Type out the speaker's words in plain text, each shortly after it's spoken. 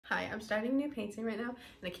Hi, I'm starting a new painting right now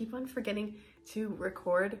and I keep on forgetting to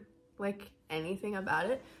record like anything about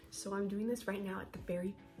it. So I'm doing this right now at the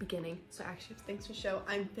very beginning. So actually thanks to show,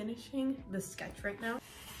 I'm finishing the sketch right now.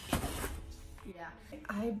 Yeah,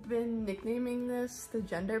 I've been nicknaming this the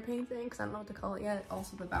gender painting because I don't know what to call it yet.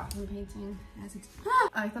 Also the bathroom painting as it's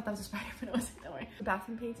I thought that was a spider, but it wasn't. Don't worry. The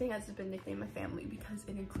bathroom painting has been nicknamed my family because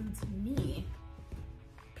it includes me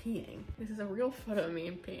peeing. This is a real photo of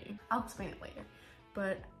me peeing. I'll explain it later,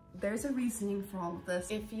 but there's a reasoning for all of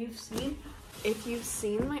this. If you've seen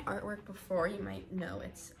my artwork before, you might know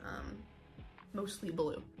it's mostly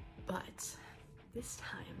blue, but this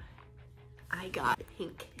time I got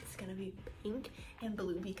pink. It's gonna be pink and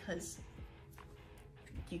blue because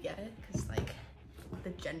you get it, because like the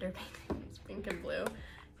gender painting is pink and blue,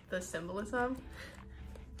 the symbolism.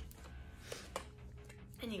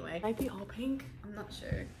 Anyway, it might be all pink, I'm not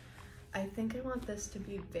sure. I think I want this to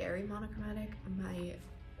be very monochromatic. My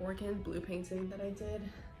Oregon blue painting that I did,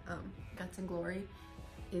 Guts and Glory,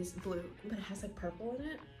 is blue, but it has like purple in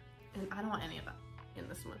it, and I don't want any of that in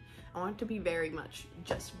this one. I want it to be very much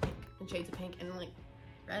just pink and shades of pink and like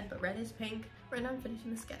red, but red is pink. Right now I'm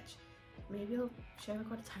finishing the sketch. Maybe should I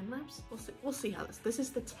record a time lapse? We'll see how this is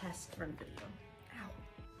the test run video.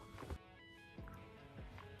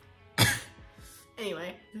 Ow.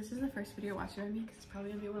 Anyway, this is the first video watched by me because it's probably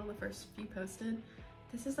gonna be one of the first few posted.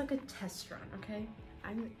 This is like a test run, okay?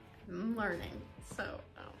 I'm learning, so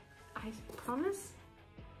I promise,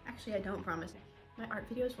 actually I don't promise, my art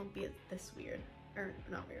videos won't be this weird, or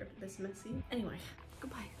not weird, this messy. Anyway,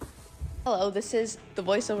 goodbye. Hello, this is the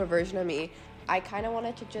voiceover version of me. I kind of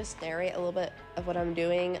wanted to just narrate a little bit of what I'm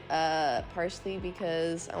doing, partially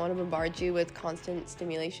because I want to bombard you with constant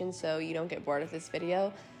stimulation so you don't get bored of this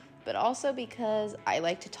video, but also because I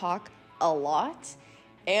like to talk a lot,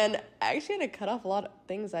 and I actually had to cut off a lot of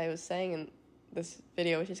things I was saying in this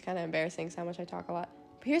video, which is kind of embarrassing because how much I talk a lot.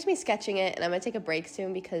 But here's me sketching it, and I'm gonna take a break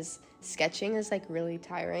soon because sketching is like really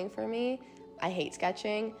tiring for me. I hate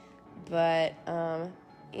sketching, but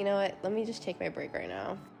you know what? Let me just take my break right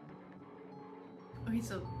now. Okay,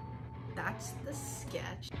 so that's the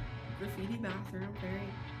sketch. Graffiti bathroom, very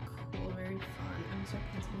cool, very fun. I'm gonna start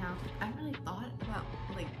painting now. I haven't really thought about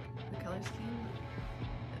like the color scheme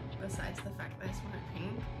besides the fact that I just want to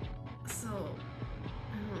paint. So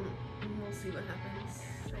we'll see what happens,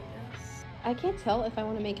 I guess. I can't tell if I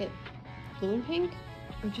want to make it blue and pink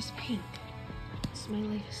or just pink. My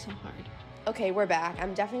life is so hard. Okay, we're back.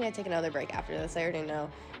 I'm definitely gonna take another break after this, I already know,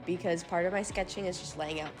 because part of my sketching is just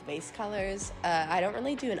laying out the base colors. I don't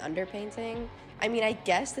really do an underpainting. I mean, I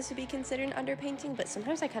guess this would be considered an underpainting, but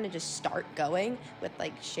sometimes I kind of just start going with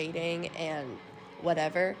like shading and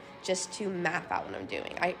whatever just to map out what I'm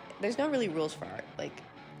doing. There's no really rules for art. Like,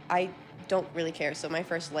 I don't really care, so my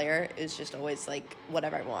first layer is just always like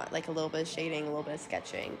whatever I want, like a little bit of shading, a little bit of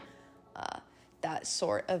sketching, that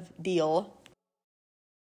sort of deal.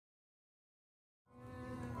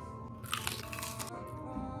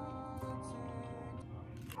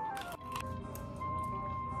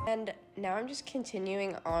 And now I'm just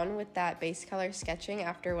continuing on with that base color sketching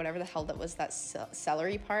after whatever the hell that was, that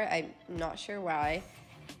celery part. I'm not sure why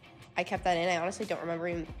I kept that in. I honestly don't remember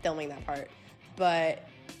even filming that part, but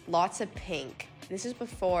lots of pink. This is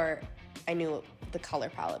before I knew the color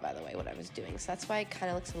palette, by the way, what I was doing. So that's why it kind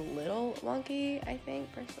of looks a little wonky, I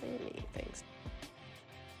think, personally, me thinks.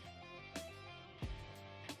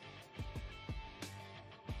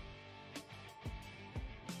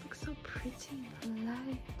 Looks so pretty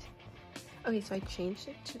light. Okay, so I changed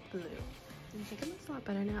it to blue. I think it looks a lot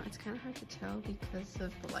better now. It's kind of hard to tell because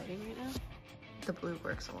of the lighting right now. The blue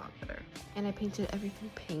works a lot better. And I painted everything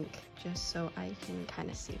pink just so I can kind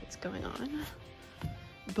of see what's going on.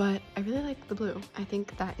 But I really like the blue. I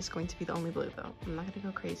think that is going to be the only blue though. I'm not gonna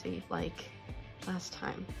go crazy like last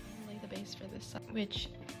time. I'm gonna lay the base for this side, which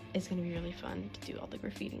is gonna be really fun to do all the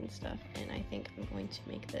graffiti and stuff. And I think I'm going to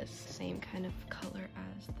make this same kind of color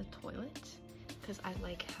as the toilet, because I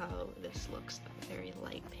like how this looks very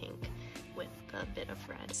light pink with a bit of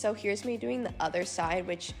red. So here's me doing the other side,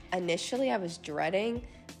 which initially I was dreading,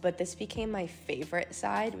 but this became my favorite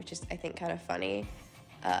side, which is I think kind of funny.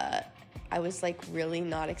 I was like really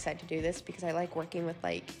not excited to do this because I like working with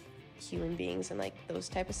like human beings and like those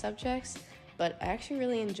type of subjects, but I actually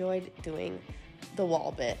really enjoyed doing the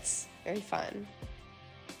wall bits. Very fun.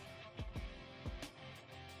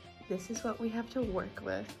 This is what we have to work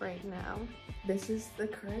with right now. This is the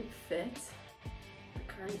current fit, the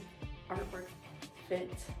current artwork fit.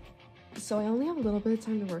 So I only have a little bit of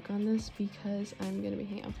time to work on this because I'm gonna be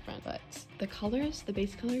hanging out front, but the colors, the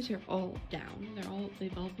base colors are all down.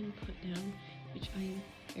 They've all been put down which I'm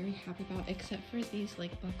very happy about, except for these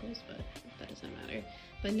like buckles, but that doesn't matter.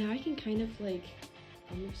 But now I can kind of like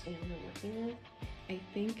understand what I'm working with. I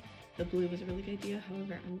think the blue was a really good idea.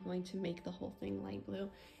 However, I'm going to make the whole thing light blue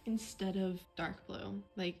instead of dark blue.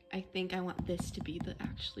 Like, I think I want this to be the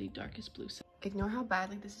actually darkest blue. So ignore how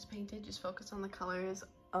badly this is painted, just focus on the colors.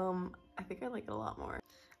 I think I like it a lot more.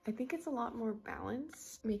 I think it's a lot more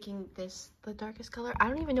balanced, making this the darkest color. I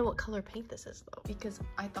don't even know what color paint this is though, because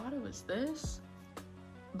I thought it was this,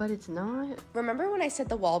 but it's not. Remember when I said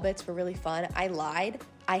the wall bits were really fun? I lied.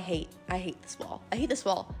 I hate this wall. I hate this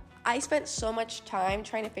wall. I spent so much time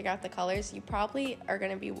trying to figure out the colors. You probably are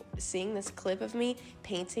gonna be seeing this clip of me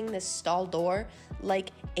painting this stall door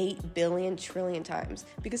like 8 billion trillion times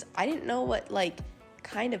because I didn't know what like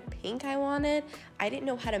kind of pink I wanted. I didn't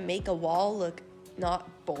know how to make a wall look not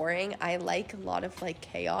boring. I like a lot of like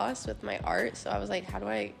chaos with my art, so I was like, how do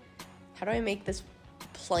I make this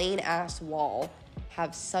plain ass wall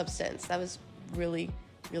have substance? That was really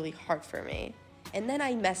hard for me. And then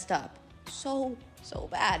I messed up so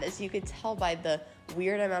bad, as you could tell by the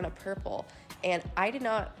weird amount of purple. And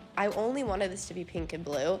I only wanted this to be pink and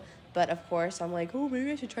blue, but of course I'm like, oh,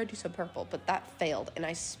 maybe I should try to do some purple, but that failed, and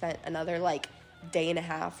I spent another like day and a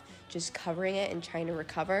half just covering it and trying to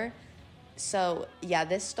recover. So yeah,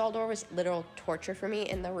 this stall door was literal torture for me,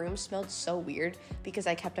 and the room smelled so weird because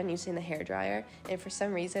I kept on using the hairdryer, and for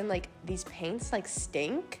some reason like these paints like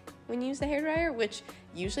stink when you use the hairdryer, which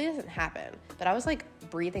usually doesn't happen, but I was like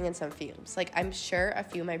breathing in some fumes. Like, I'm sure a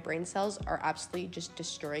few of my brain cells are absolutely just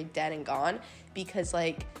destroyed, dead and gone, because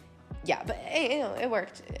like, yeah, but you know, it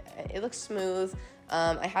worked. It looks smooth.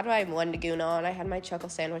 I had my Wendigoon on, I had my chuckle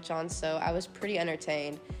sandwich on, so I was pretty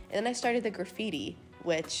entertained. And then I started the graffiti,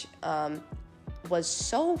 which was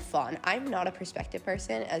so fun. I'm not a perspective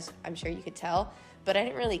person, as I'm sure you could tell, but I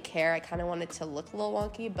didn't really care. I kind of wanted to look a little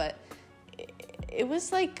wonky, but it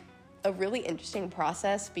was like a really interesting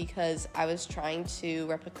process because I was trying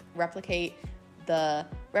to replicate the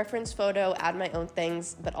reference photo, add my own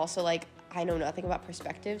things, but also like I know nothing about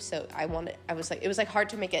perspective, so it was like hard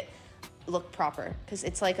to make it look proper because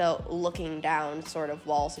it's like a looking down sort of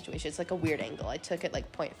wall situation. It's like a weird angle. I took it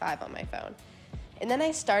like 0.5 on my phone. And then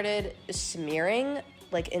I started smearing,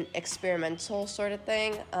 like an experimental sort of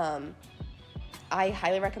thing. I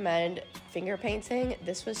highly recommend finger painting.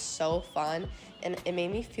 This was so fun, and it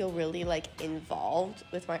made me feel really like involved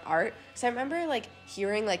with my art. So I remember like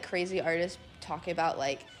hearing like crazy artists talking about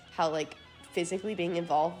like how like physically being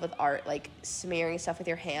involved with art, like smearing stuff with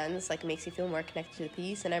your hands, like makes you feel more connected to the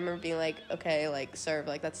piece. And I remember being like, okay, like serve,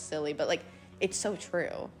 like that's silly, but like it's so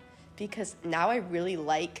true because now I really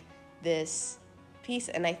like this piece,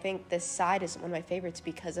 and I think this side is one of my favorites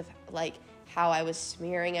because of like how I was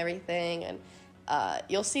smearing everything, and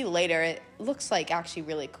you'll see later it looks like actually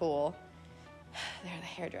really cool. There,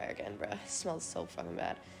 the hairdryer again, bro. It smells so fucking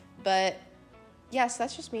bad. But yeah, so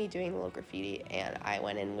that's just me doing a little graffiti, and I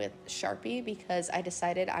went in with Sharpie because I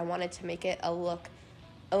decided I wanted to make it look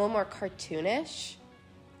a little more cartoonish.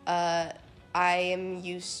 I am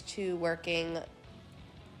used to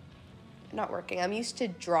I'm used to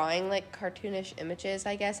drawing like cartoonish images,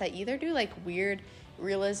 I guess. I either do like weird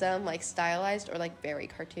realism, like stylized, or like very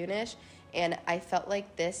cartoonish. And I felt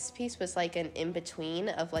like this piece was like an in-between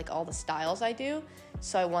of like all the styles I do.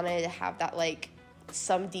 So I wanted to have that like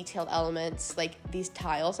some detailed elements, like these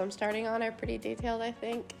tiles I'm starting on are pretty detailed, I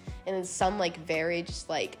think. And then some like very just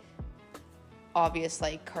like obvious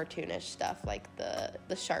like cartoonish stuff like the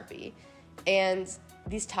Sharpie. And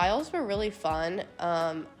these tiles were really fun.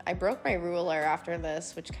 I broke my ruler after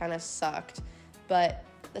this, which kind of sucked, but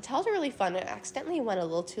the tiles are really fun. I accidentally went a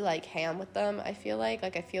little too like ham with them, I feel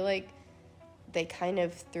like they kind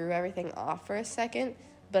of threw everything off for a second,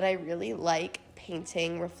 but I really like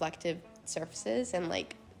painting reflective surfaces and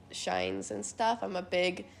like shines and stuff. I'm a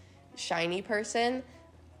big shiny person.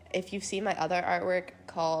 If you see my other artwork,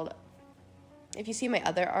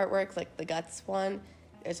 like the guts one,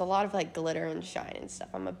 there's a lot of like glitter and shine and stuff.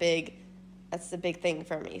 That's the big thing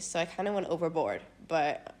for me. So I kind of went overboard,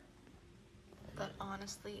 but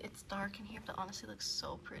honestly, it's dark in here, but honestly looks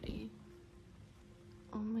so pretty.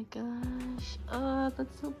 Oh my gosh. Oh,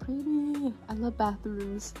 that's so pretty. I love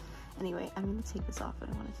bathrooms. Anyway, I'm gonna take this off, but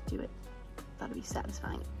I wanted to do it. Thought it'd be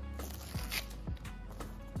satisfying.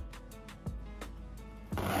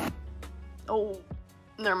 Oh,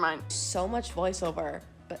 never mind. So much voiceover,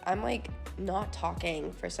 but I'm like not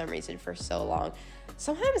talking for some reason for so long.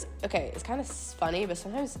 Sometimes, okay, it's kind of funny, but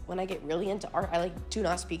sometimes when I get really into art, I like do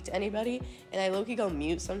not speak to anybody, and I low-key go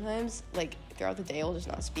mute sometimes. Like throughout the day, I'll just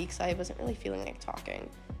not speak, so I wasn't really feeling like talking.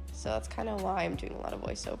 So that's kind of why I'm doing a lot of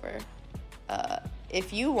voiceover.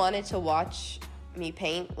 If you wanted to watch me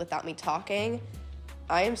paint without me talking,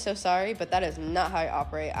 I am so sorry, but that is not how I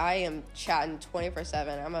operate. I am chatting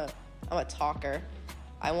 24/7. I'm a talker.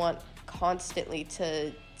 I want constantly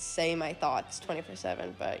to say my thoughts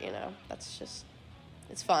 24/7, but you know, that's just,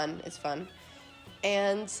 it's fun.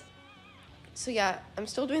 And so yeah, I'm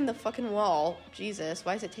still doing the fucking wall. Jesus,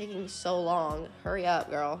 why is it taking so long? Hurry up,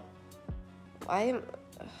 girl.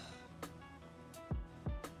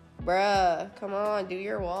 Bruh, come on, do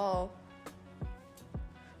your wall.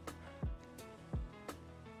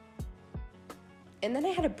 And then I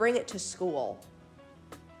had to bring it to school.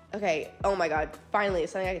 Okay, oh my God, finally,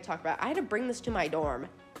 it's something I could talk about. I had to bring this to my dorm.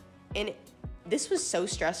 And this was so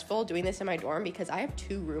stressful doing this in my dorm because I have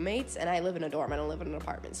 2 roommates and I live in a dorm. I don't live in an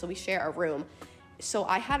apartment, so we share a room. So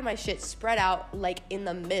I had my shit spread out like in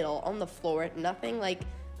the middle on the floor, nothing like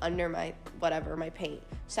under my paint.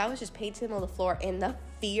 So I was just painting on the floor, and the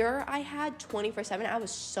fear I had 24/7, I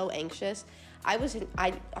was so anxious. I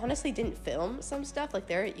honestly didn't film some stuff. Like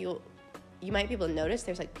you might be able to notice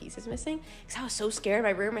there's like pieces missing because I was so scared my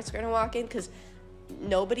roommates were gonna walk in, because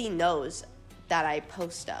nobody knows that I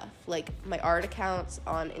post stuff. Like my art accounts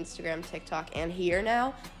on Instagram, TikTok, and here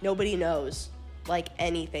now, nobody knows like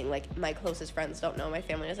anything. Like my closest friends don't know, my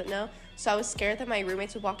family doesn't know. So I was scared that my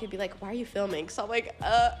roommates would walk in and be like, why are you filming? So I'm like,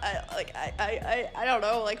 I don't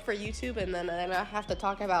know, like for YouTube, and then I have to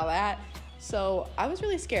talk about that. So I was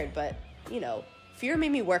really scared, but you know, fear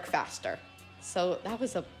made me work faster. So that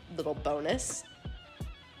was a little bonus.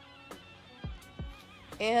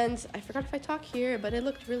 And I forgot if I talk here, but it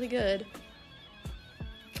looked really good.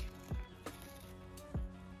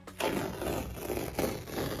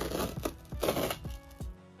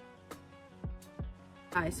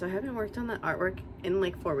 Hi, so I haven't worked on that artwork in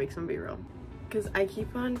like 4 weeks, I'm gonna be real. Because I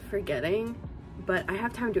keep on forgetting, but I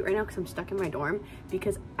have time to do it right now because I'm stuck in my dorm,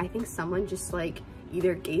 because I think someone just like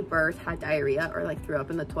either gave birth, had diarrhea, or like threw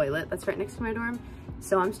up in the toilet that's right next to my dorm.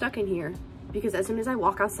 So I'm stuck in here because as soon as I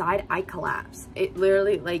walk outside, I collapse. It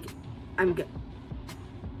literally, like, I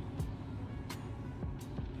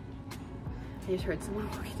just heard someone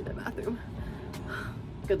walking to the bathroom.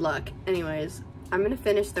 Good luck. Anyways, I'm gonna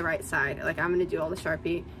finish the right side. Like, I'm gonna do all the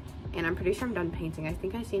Sharpie, and I'm pretty sure I'm done painting. I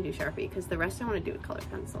think I just need to do Sharpie because the rest I want to do with colored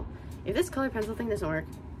pencil. If this colored pencil thing doesn't work,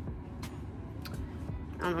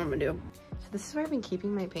 I don't know what I'm gonna do. So this is where I've been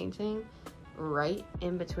keeping my painting, right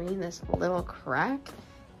in between this little crack.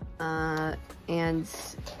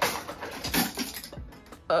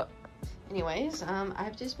 Anyways,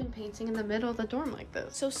 I've just been painting in the middle of the dorm like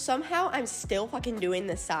this. So somehow I'm still fucking doing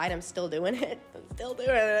this side. I'm still doing it.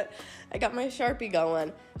 I got my Sharpie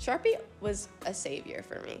going. Sharpie was a savior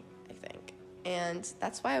for me, I think. And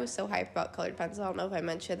that's why I was so hyped about colored pencil. I don't know if I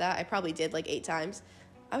mentioned that. I probably did like 8 times.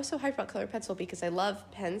 I was so hyped about colored pencil because I love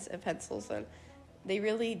pens and pencils, and they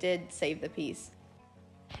really did save the piece.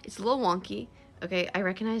 It's a little wonky. Okay, I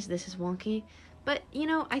recognize this is wonky, but you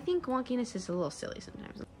know, I think wonkiness is a little silly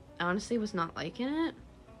sometimes. I honestly was not liking it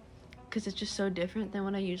because it's just so different than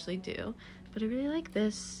what I usually do, but I really like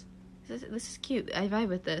this. This is cute. I vibe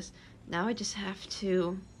with this. Now I just have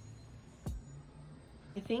to,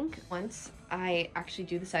 I think once I actually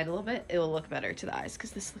do the side a little bit, it will look better to the eyes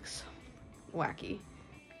because this looks so wacky.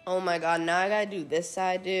 Oh my God, now I gotta do this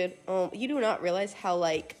side, dude. Oh, you do not realize how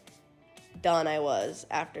like done I was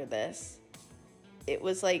after this. It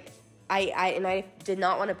was like, I did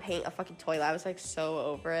not want to paint a fucking toilet. I was like so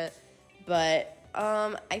over it. But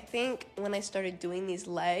I think when I started doing these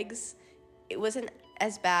legs, it wasn't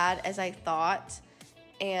as bad as I thought.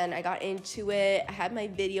 And I got into it. I had my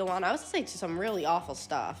video on. I was listening to some really awful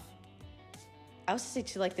stuff. I was listening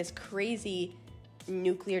to like this crazy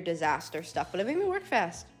nuclear disaster stuff, but it made me work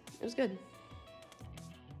fast. It was good.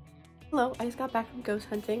 Hello, I just got back from ghost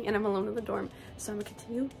hunting and I'm alone in the dorm, so I'm gonna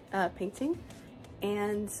continue painting,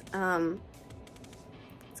 and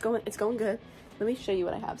it's going good. Let me show you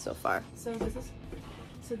what I have so far. So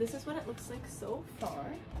this is what it looks like so far.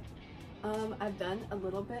 I've done a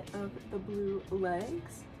little bit of the blue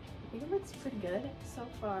legs. I think it looks pretty good so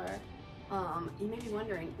far. You may be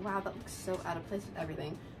wondering, wow, that looks so out of place with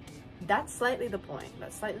everything. That's slightly the point.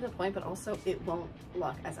 But also it won't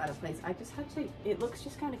look as out of place. I just have to, it looks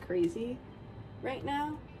just kind of crazy right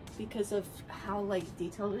now because of how like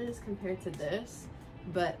detailed it is compared to this.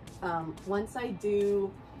 But once I'm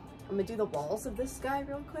gonna do the walls of this guy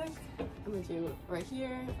real quick. I'm gonna do right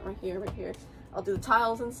here, right here, right here. I'll do the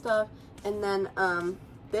tiles and stuff. And then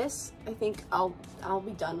this, I think I'll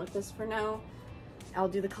be done with this for now. I'll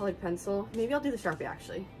do the colored pencil. Maybe I'll do the Sharpie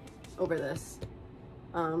actually over this.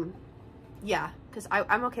 Yeah, because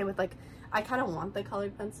I'm okay with like, I kind of want the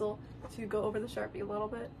colored pencil to go over the Sharpie a little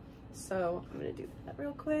bit. So I'm gonna do that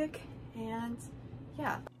real quick, and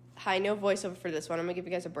yeah. Hi, no voiceover for this one. I'm gonna give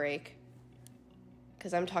you guys a break,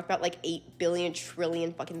 because I'm talking about like 8 billion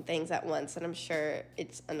trillion fucking things at once, and I'm sure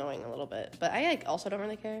it's annoying a little bit, but I like also don't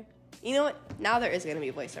really care. You know what? Now there is gonna be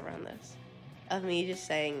a voiceover on this, of me just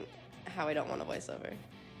saying how I don't want a voiceover.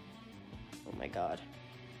 Oh my god.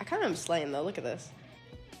 I kind of am slaying though, look at this.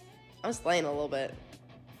 I'm slaying a little bit.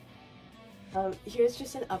 Here's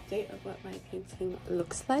just an update of what my painting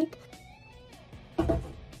looks like.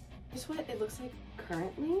 Here's what it looks like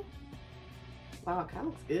currently. Wow, it kind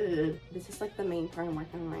of looks good. This is like the main part I'm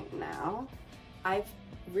working on right now. I've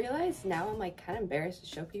realized now I'm like kind of embarrassed to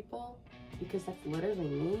show people because that's literally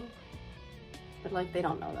me. But like they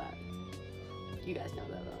don't know that. You guys know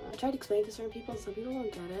that though. I tried to explain to certain people, some people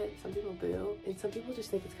don't get it, some people boo, and some people just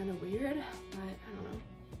think it's kind of weird, but I don't know.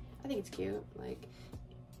 I think it's cute, like,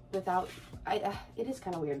 without, it is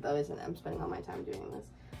kind of weird though, isn't it? I'm spending all my time doing this,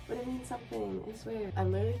 but it means something, I swear.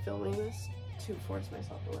 I'm literally filming this to force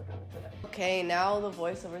myself to work on it today. Okay, now the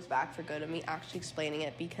voiceover's back for good of me actually explaining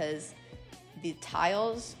it, because the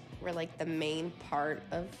tiles were like the main part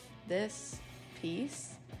of this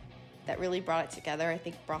piece that really brought it together. I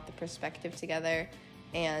think brought the perspective together,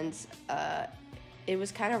 and it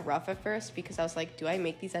was kind of rough at first because I was like, do I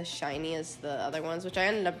make these as shiny as the other ones, which I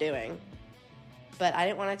ended up doing, but I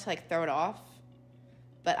didn't want it to like throw it off.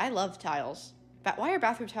 But I love tiles. But why are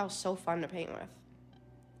bathroom tiles so fun to paint with?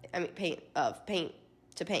 I mean, paint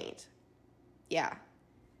to paint. Yeah.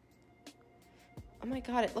 Oh my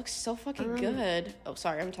god, it looks so fucking good. Oh,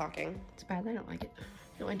 sorry, I'm talking. It's bad that I don't like it.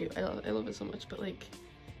 No, I do. I love it so much, but like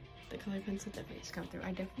the color pencil definitely just come through.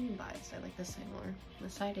 I definitely biased. I like this side more. The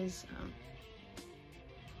side is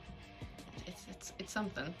it's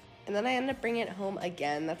something. And then I ended up bringing it home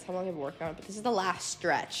again. That's how long I've worked on it. But this is the last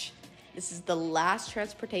stretch. This is the last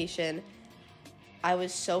transportation. I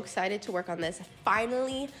was so excited to work on this.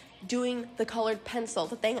 Finally doing the colored pencil,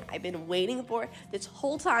 the thing I've been waiting for this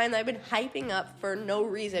whole time. I've been hyping up for no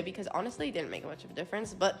reason, because honestly it didn't make much of a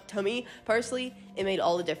difference. But to me personally, it made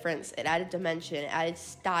all the difference. It added dimension, it added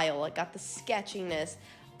style, it got the sketchiness.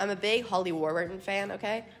 I'm a big Holly Warburton fan,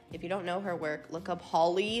 okay? If you don't know her work, look up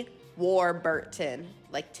Holly Warburton,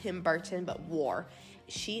 like Tim Burton, but War.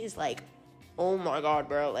 She is like, oh my god,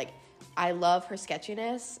 bro. Like, I love her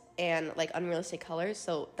sketchiness and like unrealistic colors,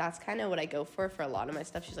 so that's kind of what I go for a lot of my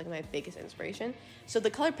stuff. She's like my biggest inspiration. So the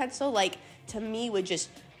colored pencil, like, to me would just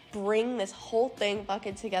bring this whole thing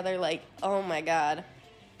fucking together. Like, oh my god.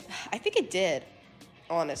 I think it did,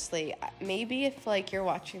 honestly. Maybe if like you're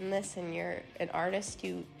watching this and you're an artist,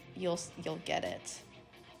 you'll get it.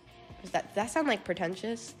 Does that sound like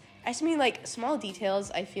pretentious? I just mean like small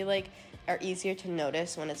details I feel like are easier to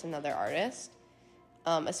notice when it's another artist.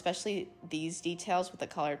 Especially these details with the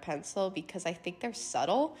colored pencil, because I think they're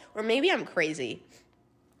subtle, or maybe I'm crazy.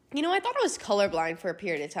 You know, I thought I was colorblind for a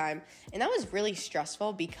period of time, and that was really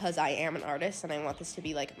stressful because I am an artist and I want this to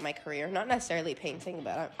be like my career, not necessarily painting,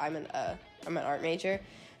 but I'm an art major.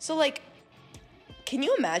 So like, can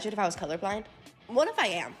you imagine if I was colorblind? What if I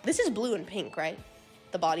am? This is blue and pink, right?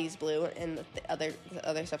 The body's blue and the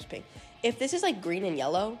other stuff's pink. If this is like green and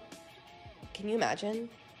yellow, can you imagine?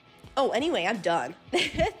 Oh, anyway, I'm done.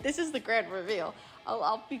 This is the grand reveal.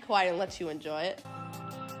 I'll be quiet and let you enjoy it.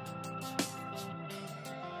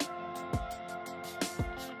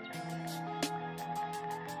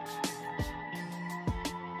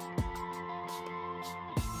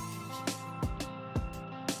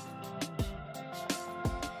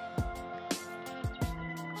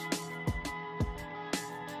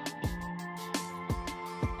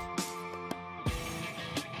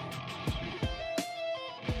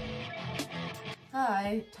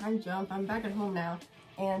 Hi, time jump. I'm back at home now,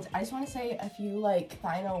 and I just want to say a few like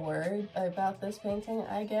final words about this painting,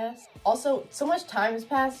 I guess. Also, so much time has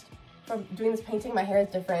passed from doing this painting. My hair is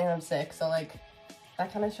different and I'm sick, so like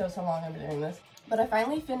that kind of shows how long I've been doing this. But I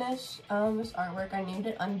finally finished this artwork. I named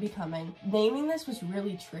it Unbecoming. Naming this was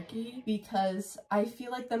really tricky because I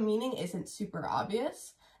feel like the meaning isn't super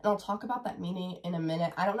obvious, and I'll talk about that meaning in a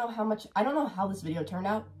minute. I don't know how this video turned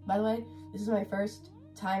out, by the way. This is my first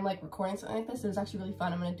time like recording something like this. It was actually really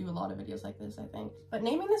fun. I'm gonna do a lot of videos like this, I think. But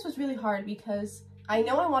naming this was really hard because I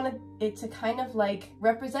know I wanted it to kind of like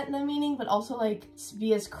represent the meaning, but also like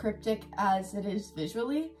be as cryptic as it is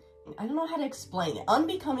visually. I don't know how to explain it.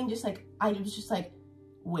 Unbecoming, just like, I was just like,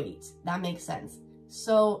 wait, that makes sense.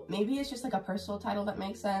 So maybe it's just like a personal title that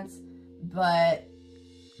makes sense, but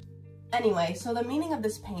Anyway, so the meaning of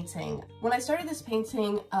this painting. When I started this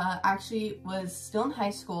painting, actually was still in high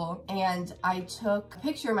school, and I took a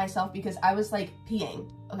picture of myself because I was like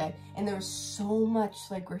peeing, okay? And there was so much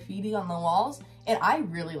like graffiti on the walls, and I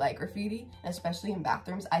really like graffiti, especially in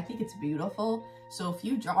bathrooms. I think it's beautiful. So if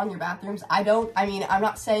you draw in your bathrooms, I'm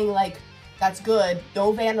not saying like that's good.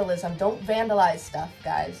 No vandalism. Don't vandalize stuff,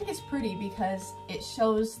 guys. I think it's pretty because it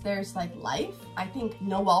shows there's like life. I think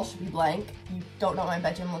no wall should be blank. You don't know what my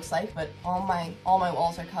bedroom looks like, but all my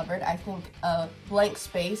walls are covered. I think a blank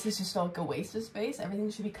space is just like a waste of space. Everything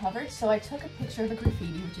should be covered. So I took a picture of the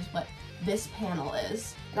graffiti, which is what this panel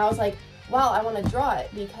is. And I was like, wow, I want to draw it,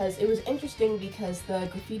 because it was interesting because the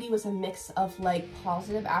graffiti was a mix of like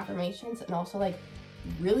positive affirmations and also like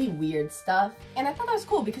really weird stuff. And I thought that was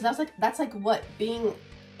cool because I was like, that's like what being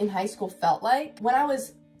in high school felt like. When I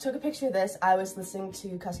took a picture of this, I was listening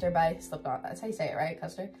to Custer by Slipknot. That's how you say it, right?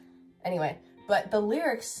 Custer? Anyway, but the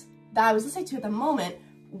lyrics that I was listening to at the moment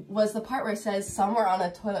was the part where it says, somewhere on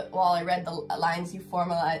a toilet wall I read the lines you formed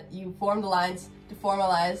the lines to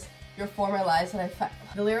formalize your former lies. And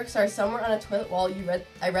the lyrics are, somewhere on a toilet wall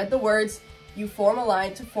I read the words, you form a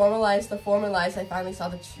line to formalize the former lies. I finally saw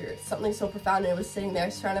the truth. Something so profound, and it was sitting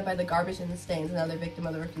there surrounded by the garbage and the stains, another victim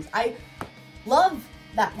of the refuse. I love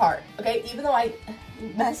that part, okay? Even though I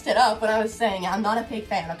messed it up when I was saying it, I'm not a fake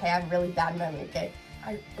fan, okay? I have really bad memory, okay?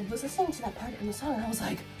 I was listening to that part in the song and I was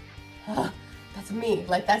like, that's me.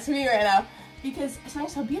 Like, that's me right now. Because Something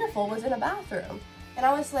So Beautiful was in a bathroom. And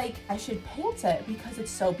I was like, I should paint it because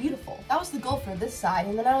it's so beautiful. That was the goal for this side.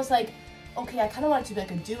 And then I was like, okay, I kind of wanted to do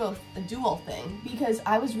like a dual thing, because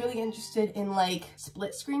I was really interested in like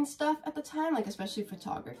split screen stuff at the time, like especially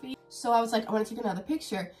photography. So I was like, I want to take another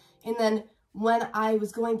picture. And then when I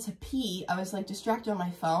was going to pee, I was like distracted on my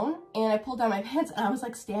phone, and I pulled down my pants and I was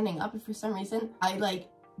like standing up, and for some reason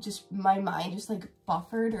my mind just like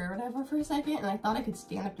buffered or whatever for a second, and I thought I could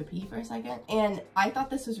stand up to pee for a second. And I thought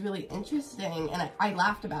this was really interesting, and I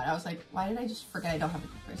laughed about it. I was like, why did I just forget I don't have to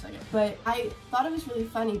pee for a second? But I thought it was really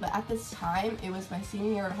funny. But at this time, it was my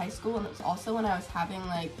senior year of high school, and it was also when I was having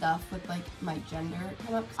like stuff with like my gender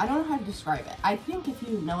come up. I don't know how to describe it. I think if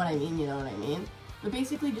you know what I mean, you know what I mean. But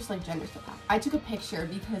basically just like gender stuff. I took a picture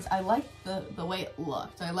because I liked the way it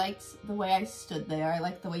looked. I liked the way I stood there. I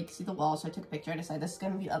liked the way you could see the wall. So I took a picture. I decided this is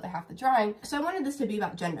going to be the other half of the drawing. So I wanted this to be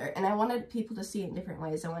about gender, and I wanted people to see it in different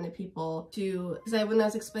ways. I wanted people to, because when I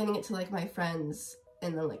was explaining it to like my friends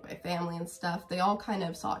and then like my family and stuff, they all kind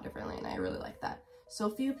of saw it differently, and I really liked that. So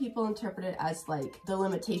few people interpret it as like the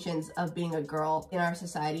limitations of being a girl in our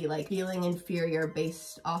society, like feeling inferior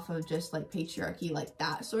based off of just like patriarchy, like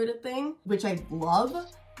that sort of thing, which I love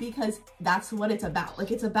because that's what it's about. Like,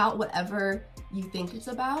 it's about whatever you think it's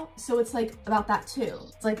about. So it's like about that too.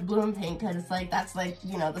 It's like blue and pink, because it's like, that's like,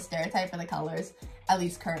 you know, the stereotype for the colors, at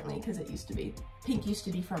least currently, because it used to be. Pink used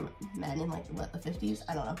to be for men in like, what, the 50s?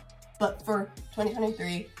 I don't know. But for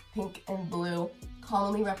 2023, pink and blue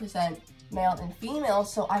commonly represent male and female,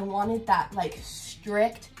 so I wanted that like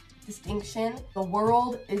strict distinction. The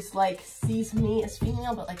world is like sees me as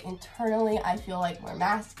female, but like internally I feel like more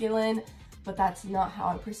masculine, but that's not how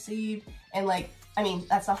I'm perceived. And like, I mean,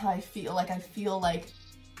 that's not how I feel. Like, I feel like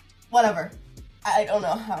whatever. I don't know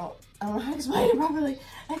how to explain it properly.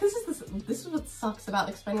 Like, this is what sucks about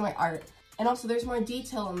explaining my art. And also there's more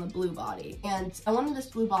detail on the blue body. And I wanted this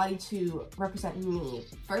blue body to represent me.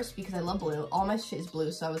 First, because I love blue. All my shit is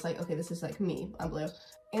blue, so I was like, okay, this is like me, I'm blue.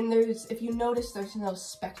 And if you notice, there's no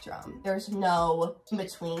spectrum. There's no in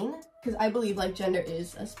between. Because I believe like gender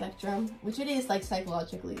is a spectrum, which it is like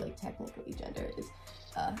psychologically, like technically gender is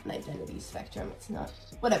an identity spectrum. It's not,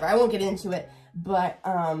 whatever, I won't get into it. But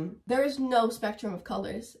there is no spectrum of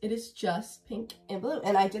colors. It is just pink and blue.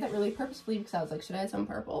 And I did it really purposefully because I was like, should I add some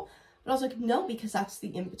purple? But I was like, no, because that's the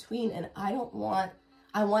in-between, and I want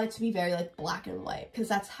it to be very like black and white, because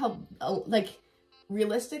that's how, like,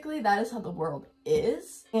 realistically, that is how the world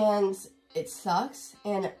is, and it sucks.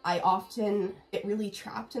 And I often get really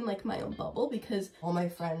trapped in like my own bubble, because all my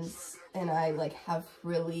friends and I like have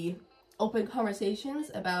really open conversations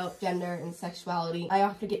about gender and sexuality. I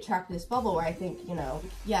often get trapped in this bubble where I think, you know,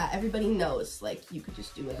 yeah, everybody knows like you could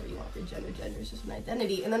just do whatever you want for gender. Gender is just an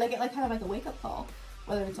identity. And then I get like kind of like a wake-up call,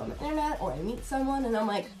 whether it's on the internet or I meet someone and I'm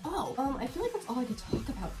like, oh, I feel like that's all I could talk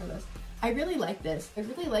about for this. I really like this. I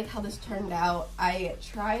really like how this turned out. I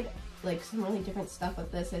tried like some really different stuff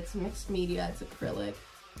with this. It's mixed media, it's acrylic,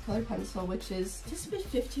 color pencil, which is just about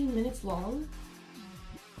 15 minutes long.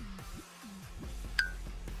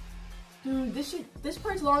 Dude, this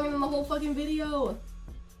part's longer than the whole fucking video.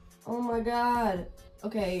 Oh my god.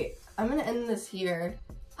 Okay, I'm gonna end this here.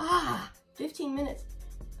 15 minutes.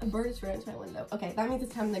 A bird is right into my window. Okay, that means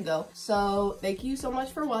it's time to go. So thank you so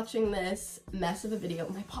much for watching this mess of a video.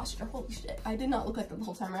 My posture, holy shit. I did not look like that the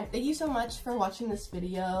whole time, right? Thank you so much for watching this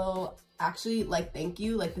video. Actually, like, thank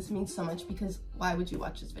you. Like, this means so much because why would you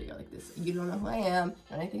watch this video like this? You don't know who I am, you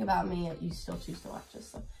don't know anything about me, yet you still choose to watch this.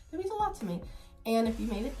 So it means a lot to me. And if you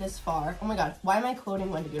made it this far, oh my god, why am I quoting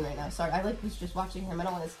Wendy Goon right now? Sorry, I like was just watching him. I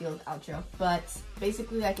don't want to steal his outro. But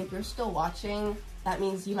basically, like, if you're still watching, that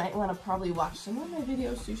means you might want to probably watch some of my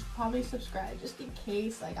videos, so you should probably subscribe just in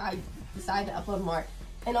case, like, I decide to upload more.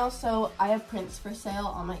 And also, I have prints for sale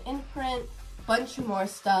on my imprint, bunch of more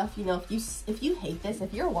stuff. You know, if you hate this,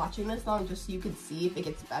 if you're watching this long just so you can see if it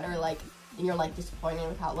gets better, like, and you're, like, disappointed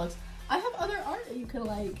with how it looks, I have other art that you could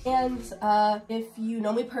like. And if you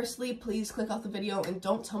know me personally, please click off the video and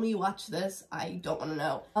don't tell me you watch this. I don't want to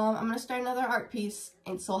know. I'm gonna start another art piece,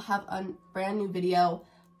 and so I'll have a brand new video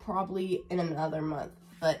probably in another month.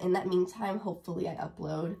 But in that meantime, hopefully I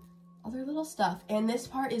upload other little stuff. And this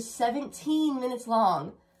part is 17 minutes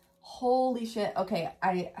long. Holy shit. Okay,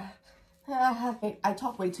 I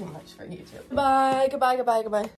talk way too much for YouTube. Goodbye, goodbye, goodbye, goodbye.